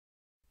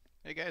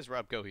Hey guys,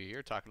 Rob Cohee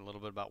here, talking a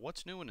little bit about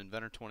what's new in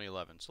Inventor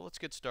 2011. So let's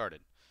get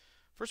started.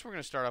 First, we're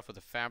going to start off with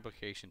a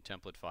fabrication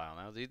template file.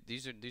 Now,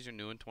 these are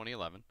new in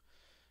 2011,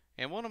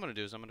 and what I'm going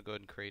to do is I'm going to go ahead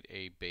and create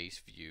a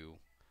base view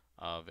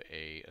of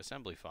a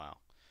assembly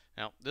file.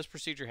 Now, this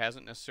procedure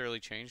hasn't necessarily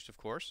changed, of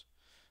course,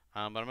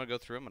 but I'm going to go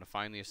through. I'm going to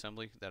find the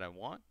assembly that I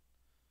want,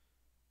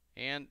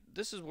 and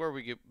this is where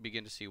we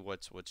begin to see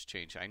what's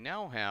changed. I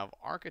now have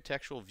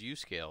architectural view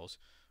scales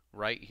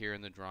right here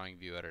in the drawing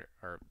view editor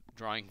or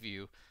drawing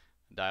view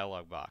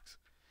dialog box.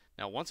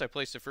 Now, once I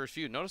place the first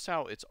view, notice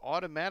how it's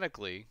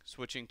automatically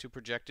switching to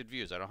projected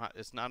views.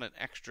 It's not an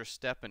extra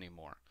step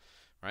anymore,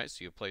 right?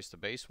 So you place the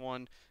base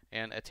one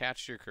and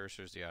attach to your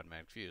cursor is the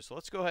automatic view. So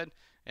let's go ahead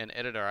and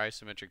edit our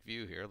isometric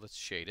view here. Let's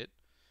shade it.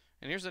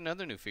 And here's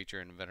another new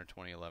feature in Inventor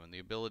 2011, the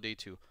ability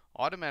to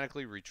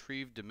automatically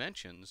retrieve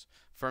dimensions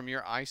from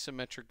your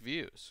isometric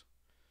views.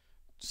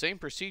 Same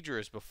procedure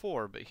as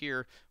before, but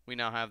here we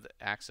now have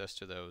access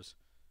to those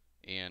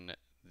in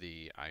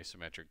the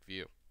isometric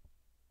view.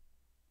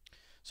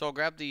 So I'll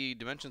grab the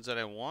dimensions that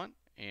I want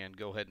and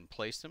go ahead and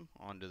place them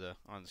on the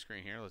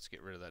screen here. Let's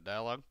get rid of that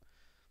dialog.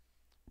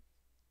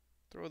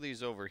 Throw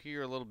these over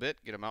here a little bit,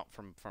 get them out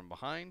from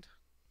behind,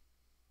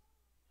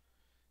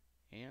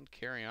 and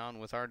carry on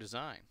with our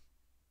design.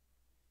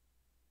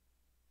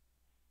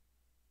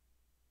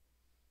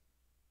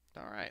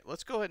 Alright,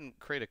 let's go ahead and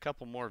create a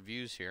couple more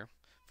views here.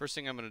 First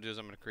thing I'm going to do is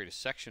I'm going to create a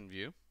section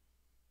view.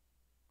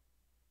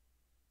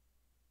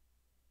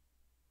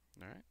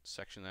 Alright,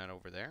 section that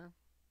over there.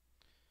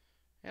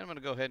 And I'm going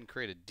to go ahead and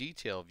create a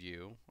detail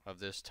view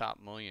of this top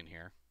mullion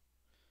here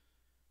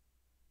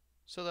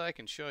so that I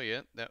can show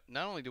you that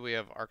not only do we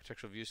have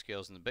architectural view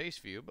scales in the base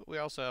view, but we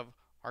also have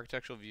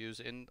architectural views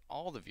in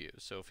all the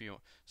views. So if you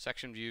want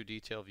section view,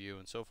 detail view,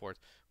 and so forth,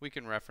 we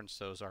can reference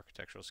those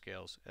architectural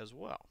scales as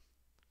well.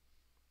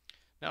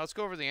 Now let's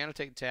go over the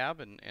Annotate tab,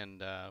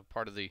 and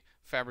part of the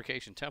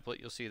fabrication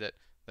template, you'll see that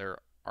there are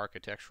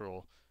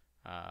architectural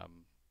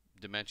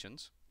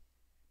dimensions.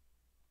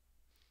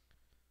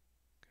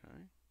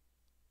 Okay.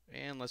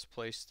 And let's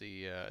place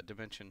the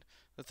dimension,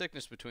 the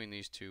thickness between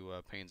these two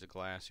panes of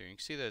glass here. You can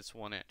see that it's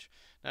 1 inch.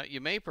 Now you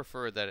may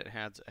prefer that it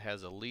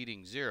has a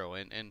leading 0,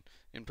 and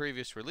in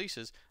previous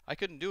releases I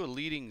couldn't do a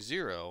leading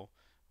 0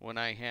 when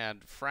I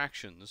had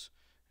fractions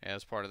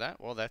as part of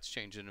that. Well, that's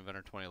changed in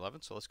Inventor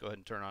 2011, so let's go ahead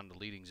and turn on the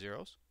leading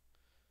zeros.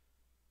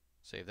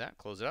 Save that,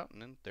 close it out,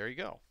 and then there you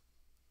go.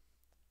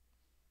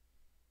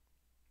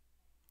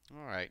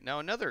 Alright, now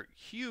another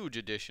huge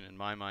addition in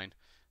my mind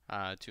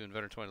to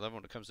Inventor 2011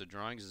 when it comes to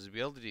drawings is the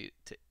ability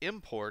to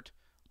import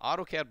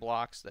AutoCAD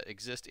blocks that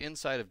exist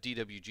inside of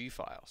DWG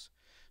files.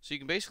 So you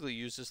can basically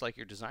use this like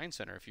your design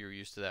center if you're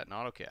used to that in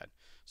AutoCAD.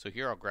 So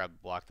here I'll grab the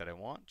block that I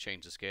want,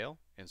 change the scale,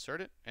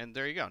 insert it, and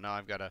there you go. Now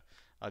I've got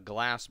a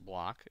glass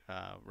block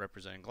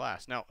representing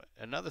glass. Now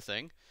another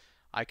thing,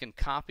 I can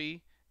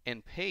copy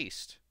and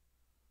paste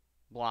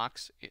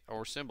blocks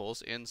or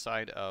symbols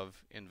inside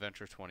of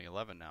Inventor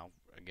 2011 now.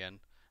 Again,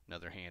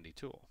 another handy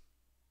tool.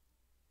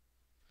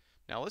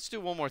 Now let's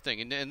do one more thing,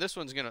 and this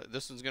one's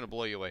gonna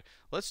blow you away.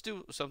 Let's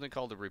do something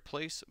called a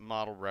replace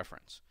model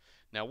reference.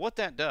 Now what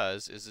that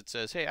does is it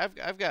says, hey,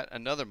 I've got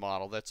another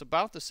model that's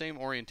about the same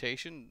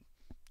orientation,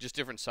 just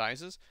different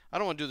sizes. I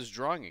don't want to do this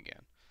drawing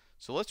again.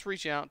 So let's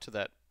reach out to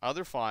that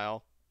other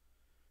file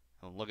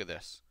and look at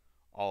this.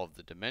 All of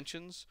the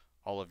dimensions,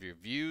 all of your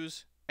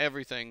views,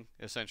 everything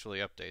essentially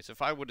updates.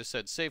 If I would have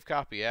said save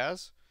copy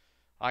as,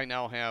 I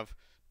now have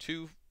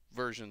two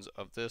versions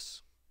of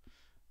this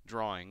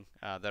drawing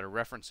that are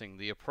referencing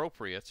the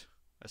appropriate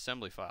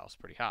assembly files.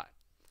 Pretty hot.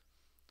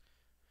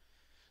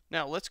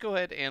 Now let's go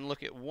ahead and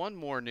look at one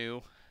more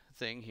new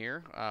thing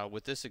here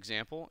with this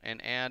example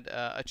and add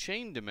a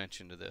chain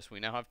dimension to this.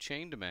 We now have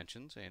chain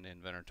dimensions in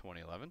Inventor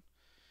 2011,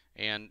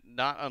 and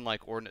not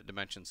unlike ordinate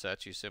dimension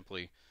sets, you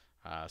simply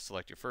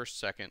select your first,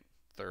 second,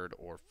 third,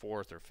 or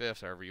fourth, or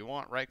fifth, however you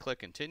want, right click,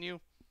 continue,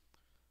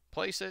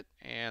 place it,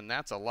 and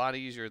that's a lot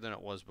easier than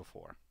it was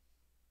before.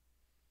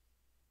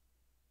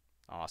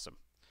 Awesome.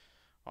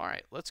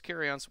 Alright, let's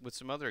carry on with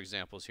some other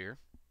examples here.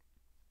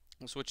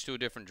 We'll switch to a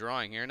different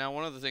drawing here. Now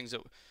one of the things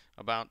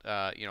about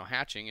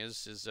hatching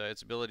is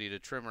its ability to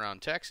trim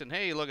around text, and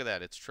hey, look at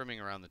that, it's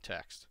trimming around the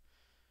text.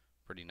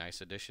 Pretty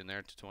nice addition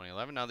there to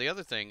 2011. Now the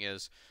other thing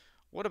is,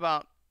 what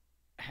about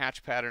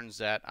hatch patterns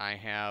that I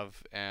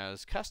have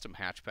as custom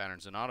hatch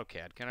patterns in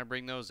AutoCAD? Can I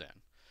bring those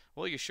in?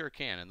 Well, you sure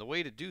can, and the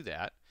way to do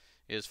that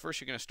is first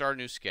you're going to start a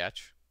new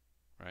sketch,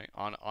 right,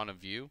 on a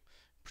view,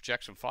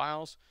 project some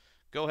files.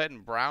 Go ahead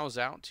and browse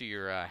out to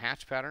your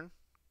hatch pattern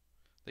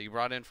that you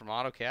brought in from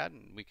AutoCAD,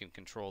 and we can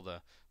control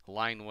the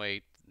line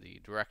weight, the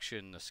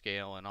direction, the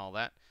scale, and all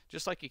that,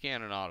 just like you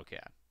can in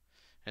AutoCAD.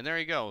 And there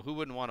you go. Who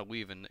wouldn't want to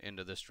weave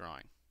into this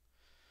drawing?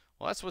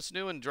 Well, that's what's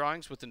new in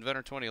drawings with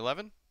Inventor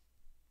 2011.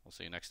 We'll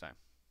see you next time.